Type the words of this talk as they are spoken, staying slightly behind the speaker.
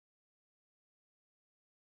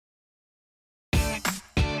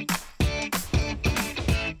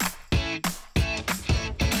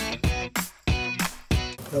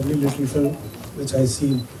lovely little film which I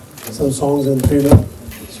see some songs and trailer.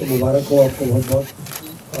 So मुबारक हो आपको बहुत बहुत.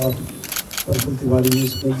 प्रफुल्ल तिवारी,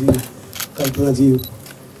 सुनील जी, कल्पना जी,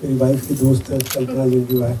 मेरी वाइफ की दोस्त है कल्पना जी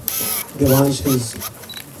की wife, Devansh is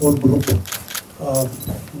whole group,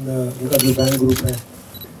 उनका जो बैंड ग्रुप है,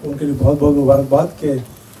 उनके लिए बहुत बहुत मुबारकबाद के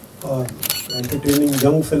एंटरटेनिंग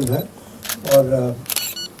यंग फिल्म है और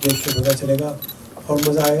देख के पता चलेगा और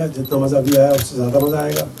मज़ा आएगा. जितना मज़ा भी आया उससे ज़्यादा मज़ा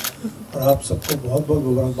आएगा. और आप सबको बहुत बहुत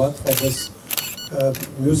मुबारकबाद for this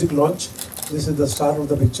music launch. This is the star of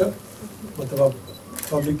the picture. मतलब अब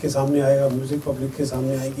पब्लिक के सामने आएगा म्यूज़िक, पब्लिक के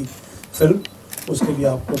सामने आएगी फिल्म. उसके लिए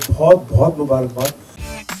आपको बहुत बहुत मुबारकबाद.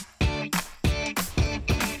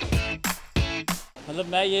 मतलब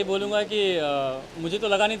मैं ये बोलूँगा कि मुझे तो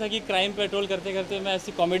लगा नहीं था कि क्राइम पेट्रोल करते करते मैं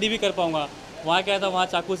ऐसी कॉमेडी भी कर पाऊँगा. वहाँ क्या था, वहाँ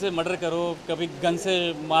चाकू से मर्डर करो, कभी गन से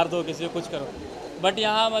मार दो, किसी को कुछ करो. बट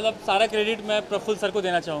यहाँ मतलब सारा क्रेडिट मैं प्रफुल्ल सर को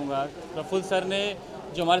देना चाहूँगा. प्रफुल्ल सर ने,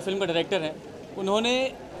 जो हमारे फिल्म का डायरेक्टर हैं, उन्होंने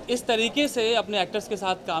इस तरीके से अपने एक्टर्स के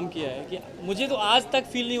साथ काम किया है कि मुझे तो आज तक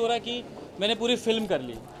फील नहीं हो रहा कि मैंने पूरी फिल्म कर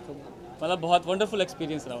ली. तो मतलब बहुत वंडरफुल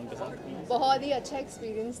एक्सपीरियंस रहा उनके साथ. बहुत ही अच्छा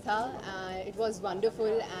एक्सपीरियंस था. It was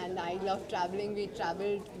wonderful and I love travelling. We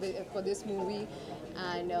travelled for this movie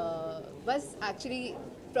and बस एक्चुअली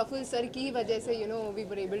प्रफुल्ल सर की वजह से we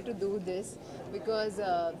were able to do this because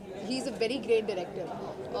he is a very great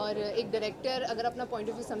director. और एक डायरेक्टर अगर अपना पॉइंट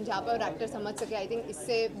ऑफ व्यू समझा पाए और एक्टर समझ सके, आई थिंक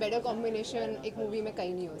इससे बेटर कॉम्बिनेशन एक मूवी में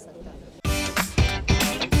कहीं नहीं हो सकता.